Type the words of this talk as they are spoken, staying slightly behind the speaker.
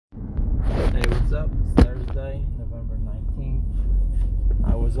What's up? It's Thursday, November 19th.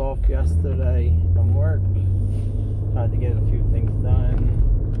 I was off yesterday from work. Tried to get a few things done.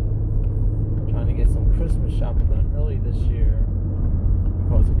 Trying to get some Christmas shopping done early this year.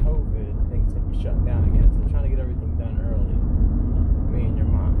 Because of COVID, things can be shut down again. So I'm trying to get everything done early. Me and your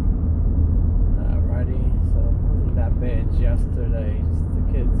mom. Alrighty, so it wasn't that bad yesterday. Just the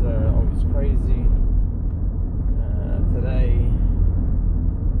kids are always crazy. Today,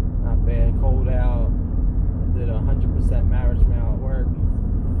 not bad, cold out. I did 100% marriage mail at work.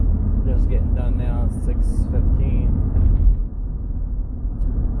 Just getting done now at 6:15.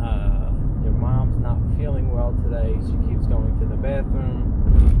 Your mom's not feeling well today. She keeps going to the bathroom.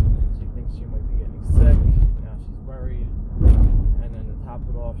 She thinks she might be getting sick. Now she's worried. And then to top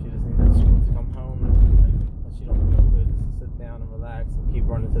it off, she just needs to come home. Like, she don't feel good. Just sit down and relax and keep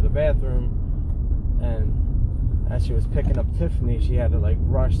running to the bathroom. And as she was picking up Tiffany, she had to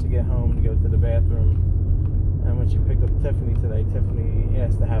rush to get home to go to the bathroom. And when she picked up Tiffany today, Tiffany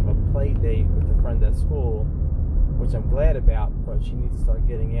asked to have a play date with a friend at school, which I'm glad about because she needs to start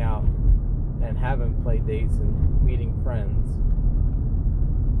getting out and having play dates and meeting friends.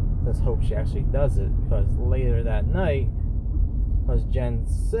 Let's hope she actually does it, because later that night, because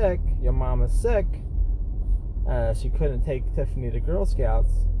Jen's sick, your mom is sick, she couldn't take Tiffany to Girl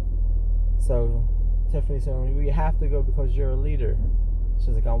Scouts. So Tiffany said, we have to go because you're a leader.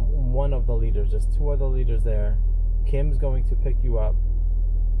 She's like, I'm one of the leaders. There's two other leaders there. Kim's going to pick you up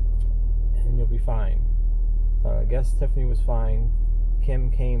and you'll be fine. So I guess Tiffany was fine. Kim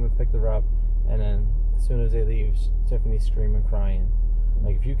came and picked her up, and then as soon as they leave, Tiffany's screaming, crying.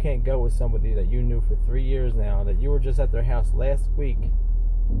 Like, if you can't go with somebody that you knew for 3 years now, that you were just at their house last week,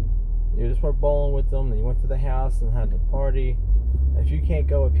 you just were bowling with them, then you went to the house and had the party. If you can't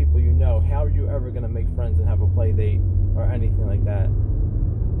go with people you know, how are you ever going to make friends and have a play date or anything like that?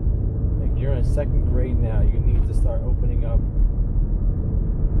 Like, you're in 2nd grade now. You need to start opening up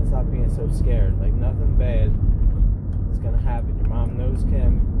and stop being so scared. Like, nothing bad is going to happen. Your mom knows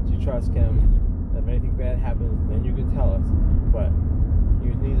Kim. She trusts Kim. If anything bad happens, then you can tell us. But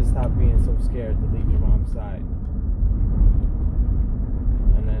you need to stop being so scared to leave your mom's side.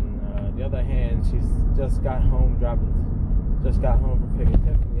 And then, on the other hand, she's just got home from picking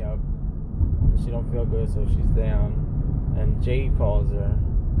Tiffany up. She don't feel good, so she's down. And Jade calls her,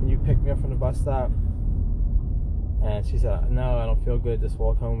 can you pick me up from the bus stop? And she said, no, I don't feel good, just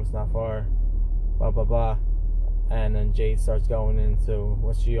walk home, it's not far, blah blah blah. And then Jade starts going into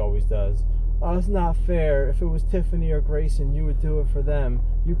what she always does. Oh, it's not fair. If it was Tiffany or Grayson, you would do it for them.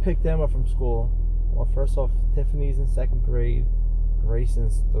 You pick them up from school. Well, first off, Tiffany's in 2nd grade.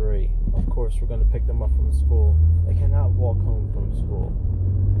 Grayson's 3. Of course, we're going to pick them up from school. They cannot walk home from school.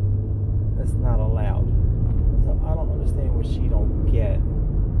 That's not allowed. So I don't understand what she don't get.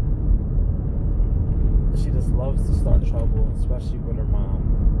 She just loves to start trouble, especially with her mom.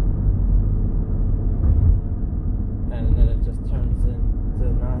 And then it just turns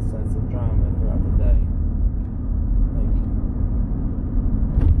into nonsense and drama throughout the day.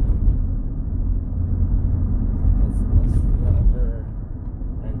 It's never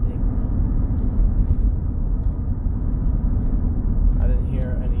ending. I didn't hear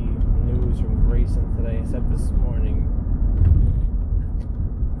any news from Grayson today, except this morning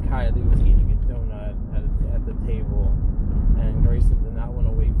Kylie was eating a donut at the table, and Grayson did not want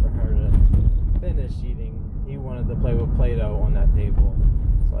to wait for her to finish eating. He wanted to play with Play-Doh on that table.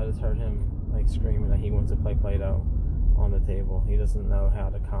 So I just heard him screaming that he wants to play Play-Doh on the table. He doesn't know how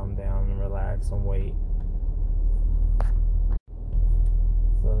to calm down and relax and wait.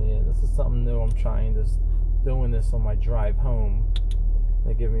 So yeah, this is something new I'm trying. Just doing this on my drive home.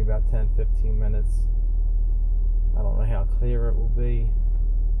 They give me about 10-15 minutes. I don't know how clear it will be.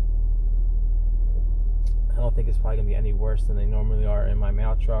 I don't think it's probably going to be any worse than they normally are in my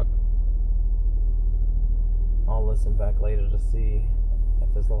mail truck. I'll listen back later to see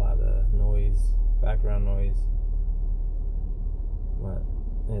if there's a lot of noise, background noise. But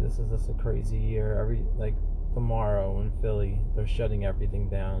yeah, this is just a crazy year. Tomorrow in Philly, they're shutting everything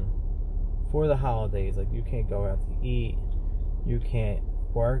down for the holidays. Like, you can't go out to eat, you can't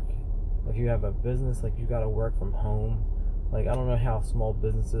work. If you have a business, you gotta work from home. I don't know how small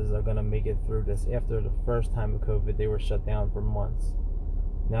businesses are gonna make it through this. After the first time of COVID, they were shut down for months.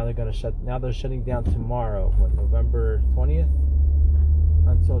 Now they're shutting down tomorrow, November 20th,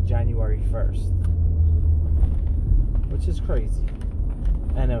 until January 1st, which is crazy.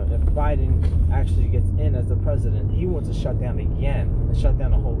 And if Biden actually gets in as the president, he wants to shut down again and shut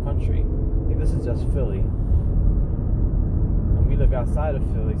down the whole country. This is just Philly, and we live outside of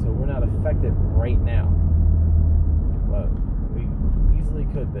Philly, so we're not affected right now, but we easily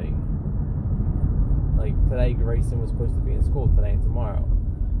could be. today Grayson was supposed to be in school today and tomorrow,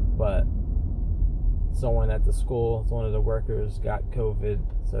 but someone at the school, one of the workers, got COVID,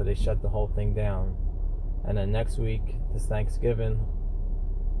 so they shut the whole thing down. And then next week is Thanksgiving,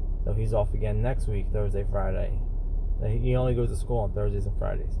 so he's off again next week, Thursday, Friday. He only goes to school on Thursdays and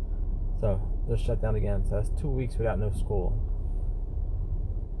Fridays, so they're shut down again. So that's 2 weeks without no school.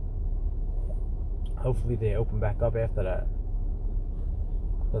 Hopefully they open back up after that,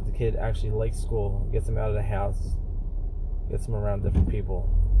 but the kid actually likes school, gets him out of the house, gets him around different people,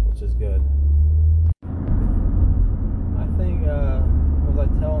 which is good. I think, was I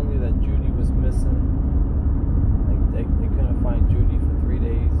telling you that Judy was missing? Like they couldn't find Judy for 3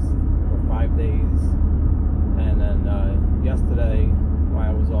 days or 5 days. And then yesterday, while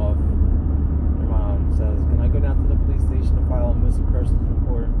I was off, your mom says, "Can I go down to the police station to file a missing persons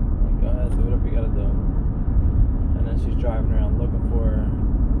report?" I'm like, go ahead, do whatever you gotta do. And then she's driving around looking for her.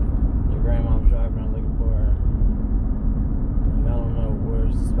 Your grandmom's driving around looking for her. Like, I don't know where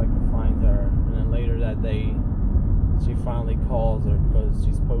to suspect to find her. And then later that day, she finally calls her because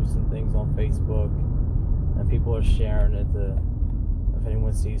she's posting things on Facebook and people are sharing it to, if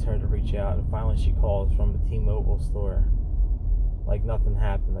anyone sees her, to reach out. And finally she calls from the T-Mobile store, like nothing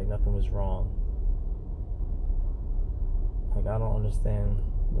happened, like nothing was wrong. Like, I don't understand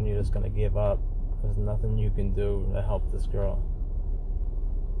when you're just gonna give up. There's nothing you can do to help this girl.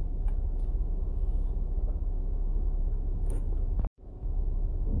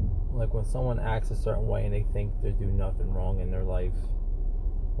 Like when someone acts a certain way and they think they do nothing wrong in their life,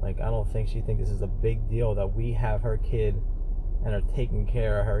 like I don't think she thinks this is a big deal that we have her kid and are taking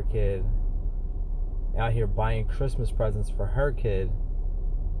care of her kid, out here buying Christmas presents for her kid.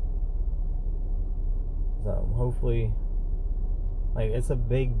 So hopefully, like, it's a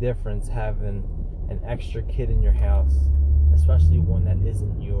big difference having an extra kid in your house, especially one that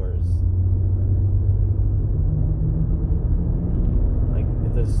isn't yours.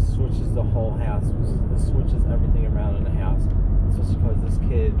 This switches the whole house. This switches everything around in the house. Especially because this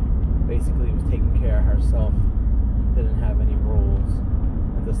kid basically was taking care of herself, didn't have any rules,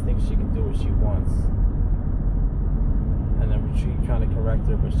 and just thinks she can do what she wants. And then we keep trying to correct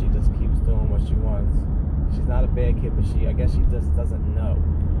her, but she just keeps doing what she wants. She's not a bad kid, but I guess she just doesn't know.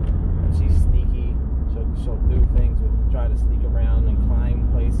 And she's sneaky. She'll do things, try to sneak around and climb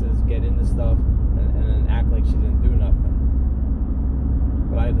places, get into stuff, and then act like she didn't do nothing.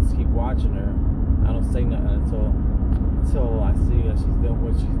 But I just keep watching her. I don't say nothing until I see that she's doing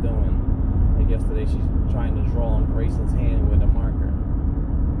what she's doing. Like yesterday, she's trying to draw on Grayson's hand with a marker.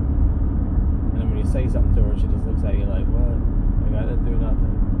 And then when you say something to her, she just looks at you like, "What? Like, I didn't do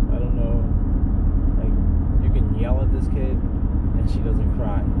nothing. I don't know." Like, you can yell at this kid and she doesn't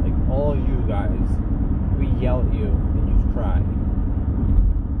cry. Like, all you guys, we yell at you and you cry.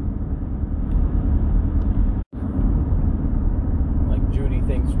 Judy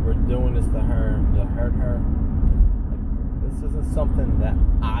thinks we're doing this to her to hurt her. Like, this isn't something that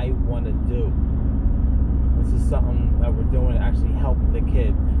I want to do. This is something that we're doing to actually help the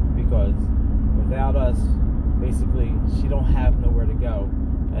kid, because without us, basically, she don't have nowhere to go.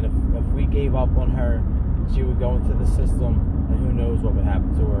 And if we gave up on her, she would go into the system, and who knows what would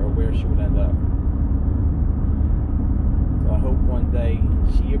happen to her or where she would end up. So I hope one day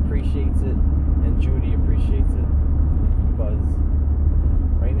she appreciates it and Judy appreciates it, because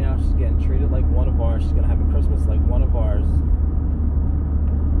right now she's getting treated like one of ours. She's going to have a Christmas like one of ours.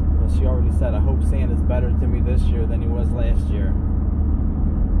 Well, she already said, "I hope Santa's better to me this year than he was last year."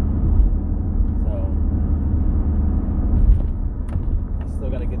 So, I still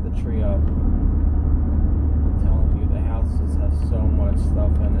got to get the tree up. I'm telling you, the house just has so much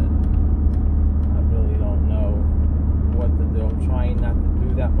stuff in it. I really don't know what to do. I'm trying not to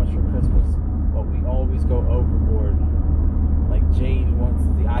do that much for Christmas, but we always go overboard. Like Jade wants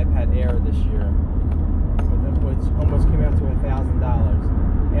the iPad Air this year, which almost came out to $1,000.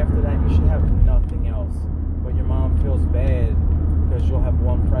 After that, you should have nothing else. But your mom feels bad because you'll have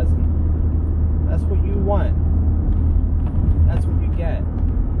one present. That's what you want. That's what you get.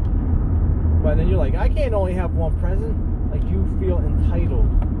 But then you're like, I can't only have one present. Like, you feel entitled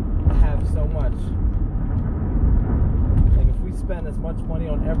to have so much. Like, if we spend as much money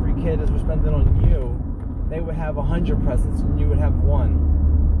on every kid as we're spending on you, they would have 100 presents and you would have one.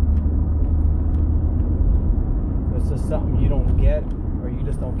 It's just something you don't get or you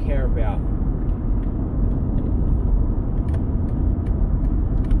just don't care about.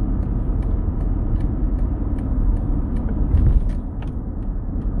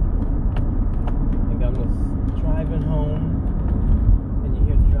 Like, I'm just driving home and you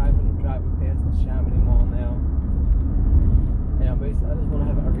hear I'm driving past the Chamonix Mall now. And basically, I just want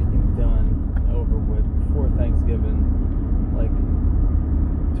to have everything done and over with before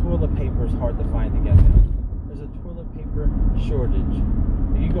paper shortage.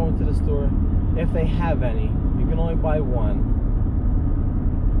 If you go into the store, if they have any, you can only buy one,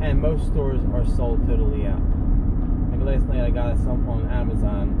 and most stores are sold totally out. Like last night, I got some on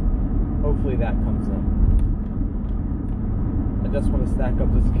Amazon. Hopefully that comes in. I just want to stack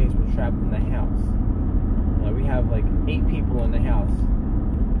up just in case we're trapped in the house. We have like 8 people in the house,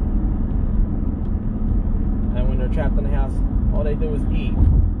 and when they're trapped in the house, all they do is eat.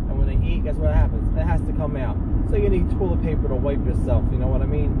 And when they eat, guess what happens? It has to come out. So you need toilet paper to wipe yourself, you know what I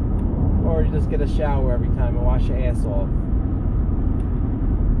mean? Or you just get a shower every time and wash your ass off.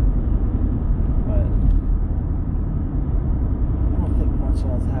 But I don't think much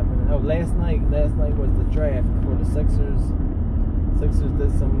else happened. Oh, last night was the draft for the Sixers. Sixers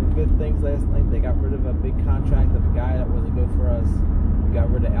did some good things last night. They got rid of a big contract of a guy that wasn't good for us. We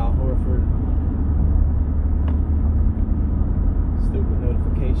got rid of Al Horford. Stupid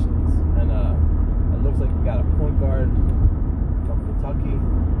notifications. And it looks like we got a point guard from Kentucky.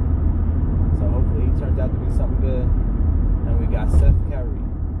 So hopefully he turns out to be something good. And we got Seth Curry.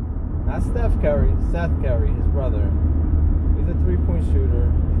 Not Steph Curry, Seth Curry, his brother. He's a 3-point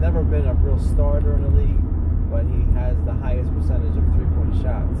shooter. He's never been a real starter in the league, but he has the highest percentage of 3-point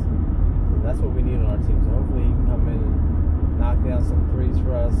shots. So that's what we need on our team. So hopefully he can come in and knock down some threes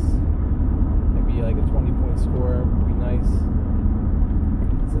for us. Maybe like a 20-point scorer would be nice.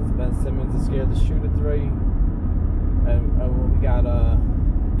 Since Ben Simmons is scared to shoot a 3. And we got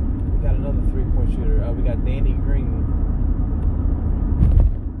another 3-point shooter. We got Danny Green.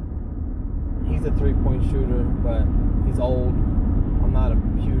 He's a 3-point shooter, but he's old. I'm not a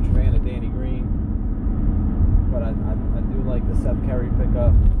huge fan of Danny Green. But I do like the Seth Curry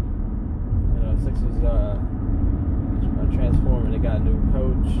pickup. You know, Sixers are transforming. They got a new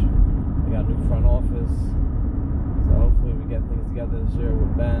coach. They got a new front office. So hopefully we get things together this year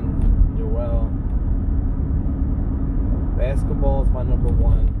with Ben, Joel. Basketball is my number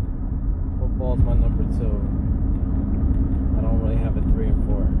 1. Football is my number 2. I don't really have a 3 and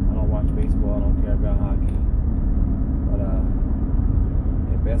 4. I don't watch baseball. I don't care about hockey. But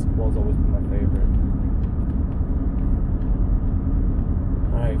yeah, basketball's always been my favorite.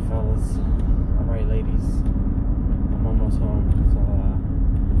 Alright, fellas. Alright, ladies. I'm almost home, so I'm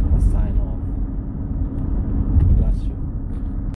gonna sign off.